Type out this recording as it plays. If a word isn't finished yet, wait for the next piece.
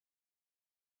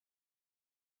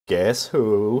Guess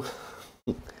who?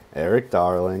 Erik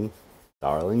Darling,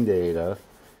 Darling Data,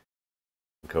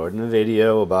 recording a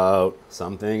video about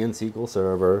something in SQL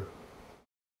Server.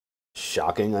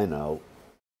 Shocking, I know.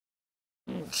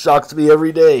 Shocks me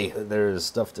every day. There's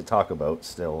stuff to talk about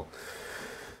still.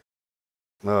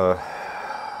 You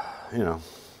know,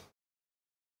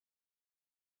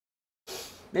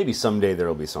 maybe someday there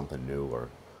will be something new, or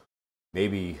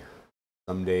maybe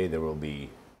someday there will be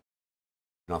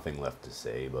nothing left to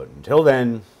say. But until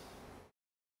then,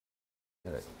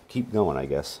 gotta keep going, I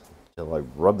guess, until I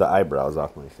rub the eyebrows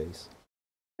off my face.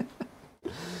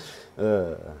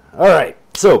 All right,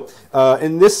 so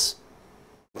in this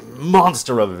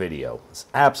monster of a video, this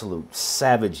absolute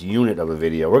savage unit of a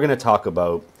video, we're going to talk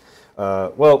about,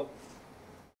 well,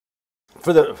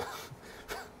 for the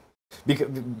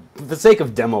sake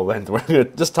of demo length, we're going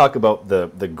to just talk about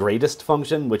the greatest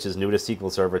function, which is new to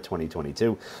SQL Server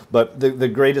 2022. But the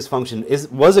greatest function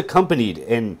was accompanied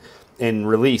in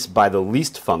release by the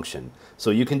least function. So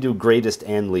you can do greatest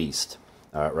and least.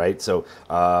 Right? So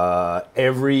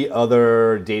every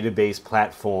other database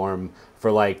platform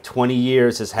for like 20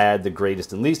 years has had the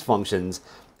greatest and least functions.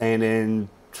 And in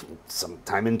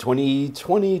sometime in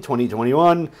 2020,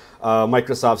 2021,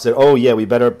 Microsoft said, oh yeah, we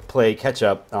better play catch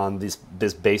up on this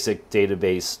basic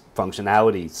database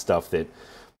functionality stuff that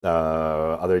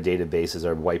other databases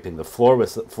are wiping the floor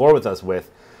with us with.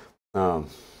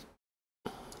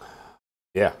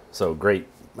 Yeah, so great.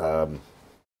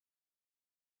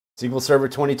 SQL Server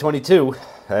 2022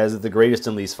 has the greatest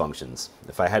and least functions.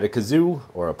 If I had a kazoo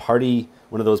or a party,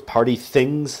 one of those party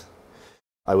things,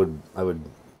 I would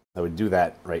do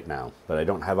that right now. But I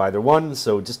don't have either one,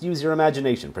 so just use your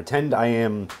imagination. Pretend I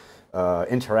am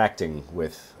interacting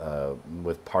with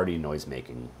party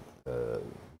noise-making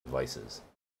devices.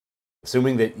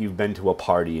 Assuming that you've been to a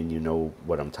party and you know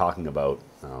what I'm talking about.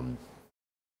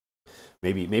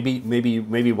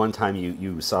 Maybe one time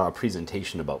you saw a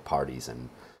presentation about parties and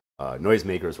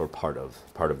noisemakers were part of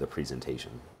the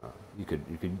presentation. You could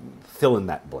fill in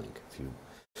that blank if you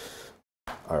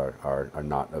are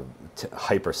not a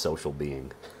hyper social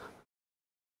being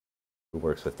who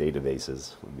works with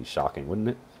databases. Would be shocking, wouldn't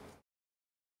it?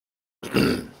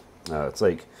 It's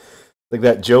like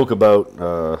that joke about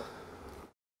I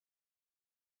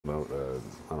don't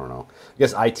know. I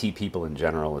guess IT people in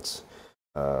general. It's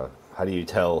how do you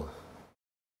tell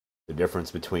the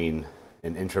difference between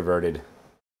an introverted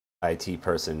IT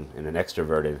person and an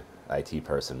extroverted IT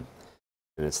person?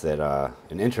 And it's that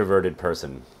an introverted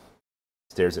person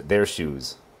stares at their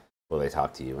shoes while they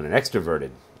talk to you, and an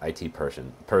extroverted IT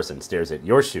person stares at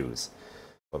your shoes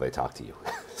while they talk to you.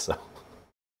 So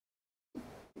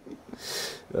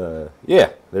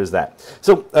yeah, there's that.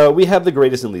 So we have the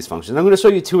greatest and least function. I'm going to show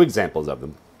you two examples of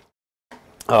them.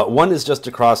 One is just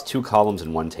across two columns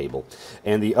in one table,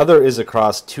 and the other is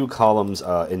across two columns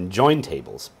in join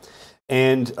tables.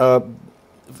 And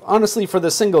honestly, for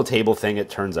the single table thing, it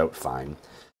turns out fine.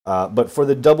 But for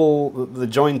the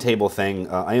join table thing,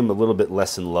 I am a little bit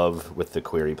less in love with the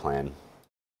query plan.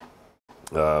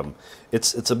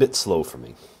 It's a bit slow for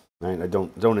me. Right? I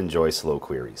don't enjoy slow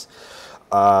queries.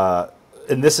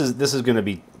 And this is going to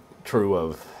be true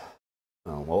of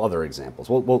other examples.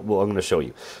 I'm going to show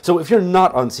you. So if you're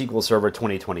not on SQL Server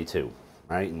 2022,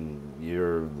 right,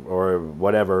 and or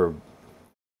whatever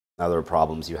other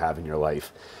problems you have in your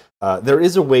life, there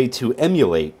is a way to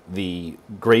emulate the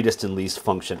greatest and least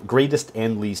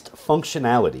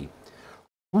functionality.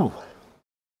 Ooh.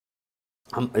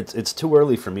 It's too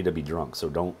early for me to be drunk, so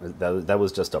don't. That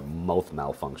was just a mouth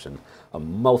malfunction, a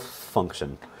mouth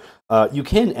function. You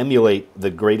can emulate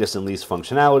the greatest and least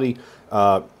functionality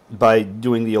by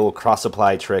doing the old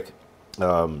cross-apply trick,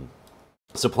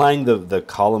 supplying the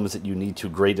columns that you need to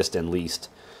greatest and least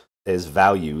as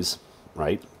values,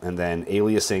 right? And then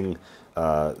aliasing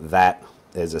that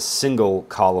as a single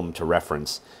column to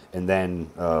reference, and then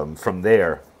from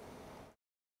there,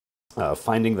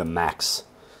 finding the max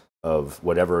of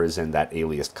whatever is in that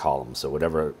aliased column, so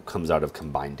whatever comes out of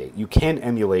combined date. You can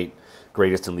emulate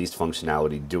greatest and least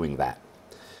functionality doing that.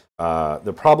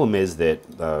 The problem is that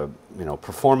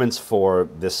performance for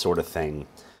this sort of thing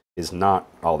is not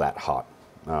all that hot.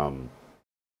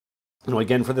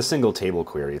 Again, for the single table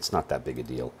query, it's not that big a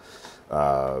deal.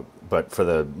 But for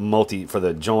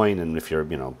the join, and if you're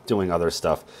doing other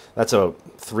stuff, that's a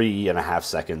 3.5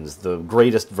 seconds. The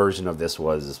greatest version of this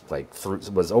was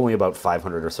was only about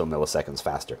 500 or so milliseconds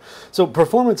faster. So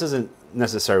performance isn't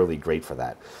necessarily great for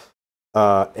that.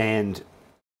 And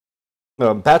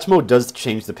batch mode does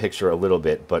change the picture a little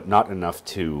bit, but not enough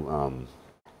to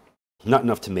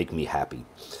make me happy.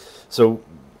 So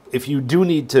if you do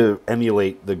need to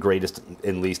emulate the greatest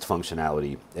and least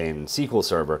functionality in SQL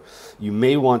Server, you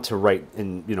may want to write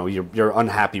in, you're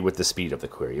unhappy with the speed of the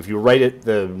query. If you write it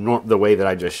the way that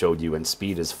I just showed you and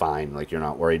speed is fine, like you're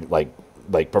not worried,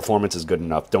 like performance is good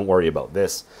enough, don't worry about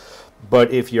this.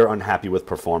 But if you're unhappy with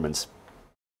performance,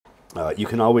 you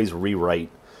can always rewrite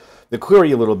the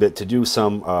query a little bit to do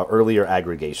some earlier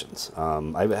aggregations.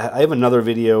 I have another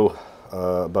video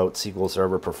about SQL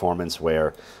Server performance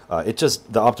where the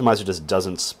optimizer just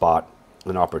doesn't spot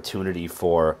an opportunity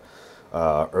for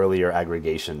earlier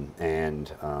aggregation,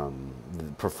 and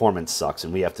the performance sucks,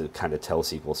 and we have to kind of tell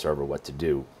SQL Server what to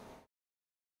do.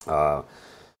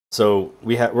 So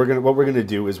what we're gonna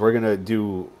do is we're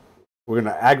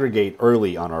gonna aggregate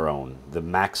early on our own the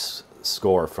max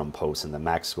score from posts and the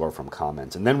max score from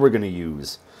comments, and then we're gonna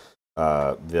use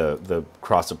the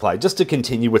cross apply just to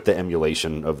continue with the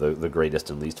emulation of the greatest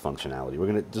and least functionality. We're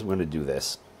gonna do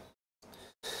this,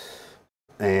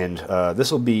 and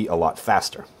this will be a lot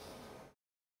faster.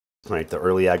 Right, the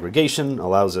early aggregation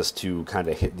allows us to kind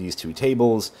of hit these two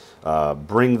tables,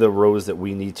 bring the rows that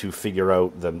we need to figure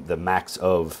out the max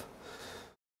of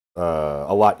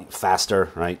a lot faster,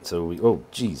 right? So oh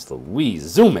geez Louise,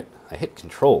 zoom it. I hit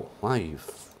control. Why are you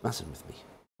messing with me?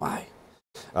 Why?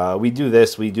 We do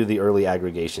this, we do the early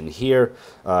aggregation here,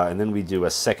 and then we do a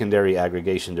secondary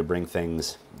aggregation to bring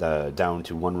things down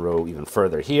to one row even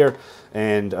further here,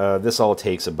 and this all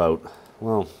takes about,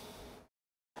 well,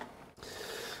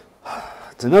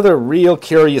 it's another real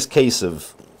curious case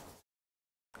of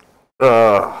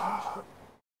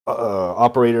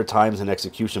operator times and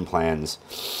execution plans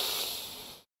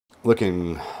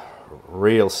looking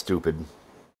real stupid,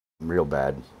 real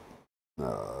bad.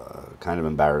 Kind of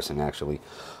embarrassing, actually.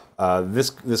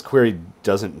 This query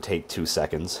doesn't take 2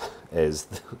 seconds, as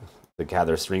the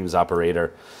gather streams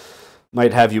operator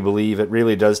might have you believe. It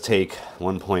really does take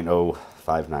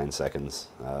 1.059 seconds.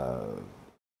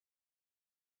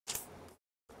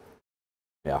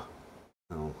 Yeah.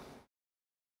 Oh.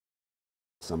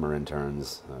 Summer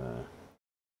interns.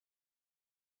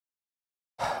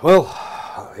 Well,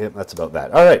 yeah, that's about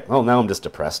that. All right. Well, now I'm just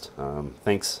depressed.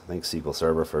 Thanks SQL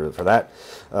Server for that.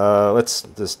 Let's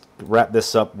just wrap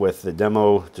this up with the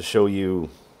demo to show you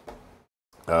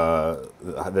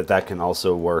that can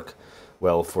also work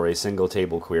well for a single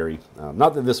table query.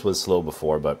 Not that this was slow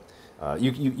before, but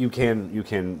you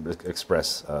can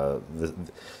express the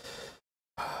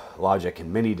logic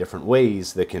in many different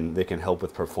ways that can help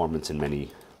with performance in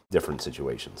many different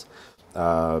situations.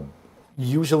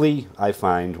 Usually, I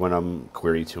find when I'm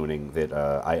query tuning that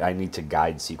I need to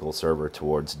guide SQL Server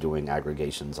towards doing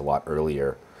aggregations a lot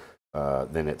earlier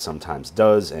than it sometimes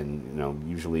does, and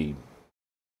usually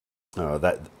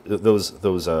those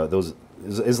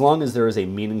as long as there is a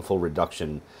meaningful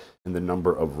reduction in the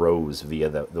number of rows via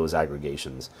those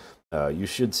aggregations, you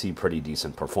should see pretty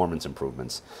decent performance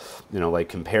improvements. Like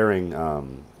comparing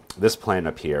this plan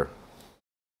up here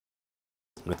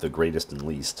with the greatest and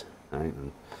least. Right?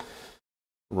 And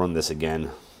run this again.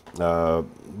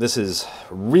 This is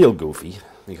real goofy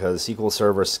because SQL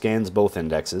Server scans both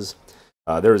indexes.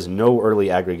 There is no early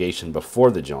aggregation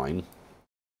before the join,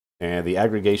 and the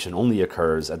aggregation only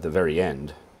occurs at the very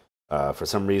end. For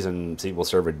some reason, SQL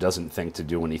Server doesn't think to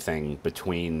do anything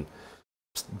between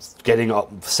getting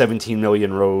up 17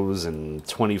 million rows and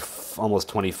almost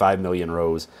 25 million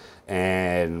rows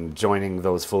and joining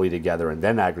those fully together and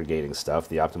then aggregating stuff.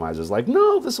 The optimizer is like,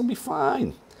 no, this will be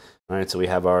fine. All right, so we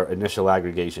have our initial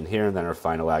aggregation here and then our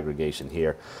final aggregation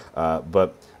here.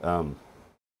 But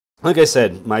like I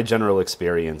said, my general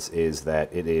experience is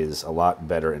that it is a lot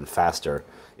better and faster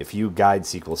if you guide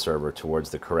SQL Server towards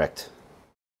the correct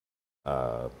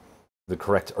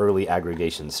early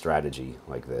aggregation strategy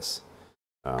like this.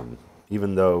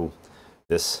 Even though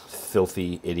this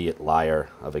filthy idiot liar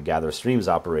of a gather streams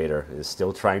operator is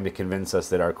still trying to convince us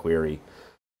that our query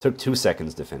took 2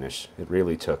 seconds to finish, it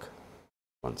really took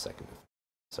 1 second.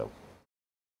 So,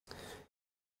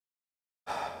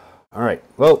 all right.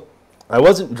 Well, I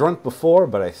wasn't drunk before,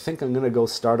 but I think I'm going to go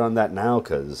start on that now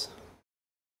because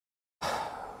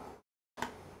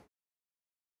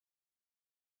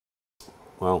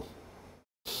well,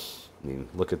 I mean,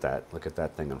 look at that. Look at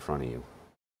that thing in front of you.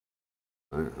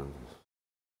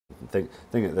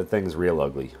 The thing's real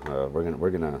ugly.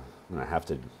 We're gonna have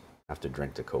to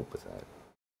drink to cope with that.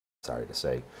 Sorry to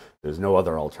say, there's no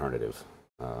other alternative.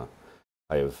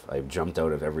 I've jumped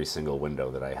out of every single window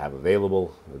that I have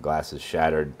available. The glass is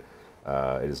shattered.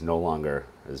 It is no longer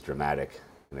as dramatic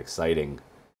and exciting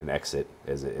an exit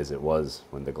as it was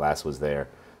when the glass was there.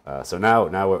 So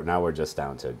now we're just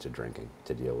down to drinking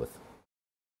to deal with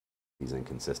these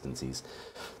inconsistencies.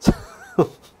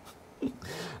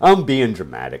 I'm being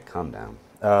dramatic. Calm down.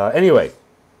 Anyway,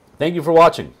 thank you for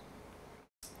watching.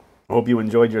 I hope you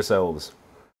enjoyed yourselves.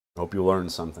 I hope you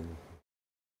learned something.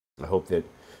 I hope that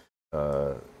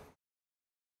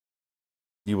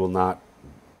you will not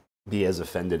be as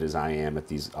offended as I am at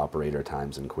these operator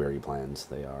times and query plans.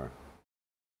 They are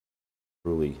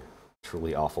truly,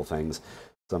 truly awful things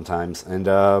sometimes. And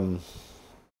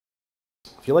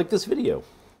if you like this video,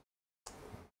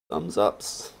 thumbs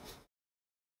ups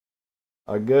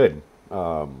are good.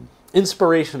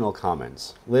 Inspirational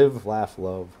comments. Live, laugh,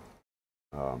 love.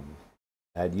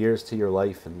 Add years to your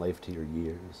life and life to your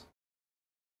years.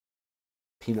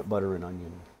 Peanut butter and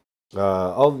onion.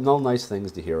 All nice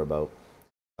things to hear about.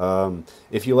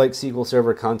 If you like SQL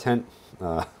Server content,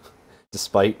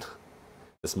 despite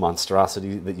this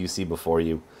monstrosity that you see before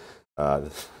you,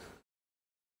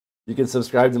 you can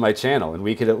subscribe to my channel and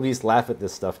we could at least laugh at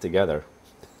this stuff together.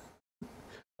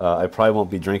 I probably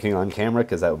won't be drinking on camera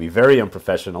because that would be very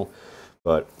unprofessional,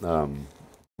 but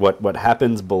what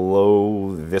happens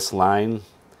below this line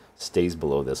stays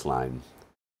below this line.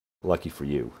 Lucky for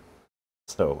you.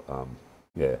 So,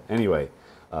 yeah. Anyway,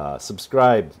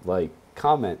 subscribe, like,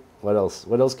 comment. What else?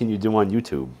 What else can you do on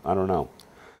YouTube? I don't know.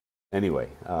 Anyway,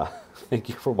 thank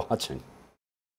you for watching.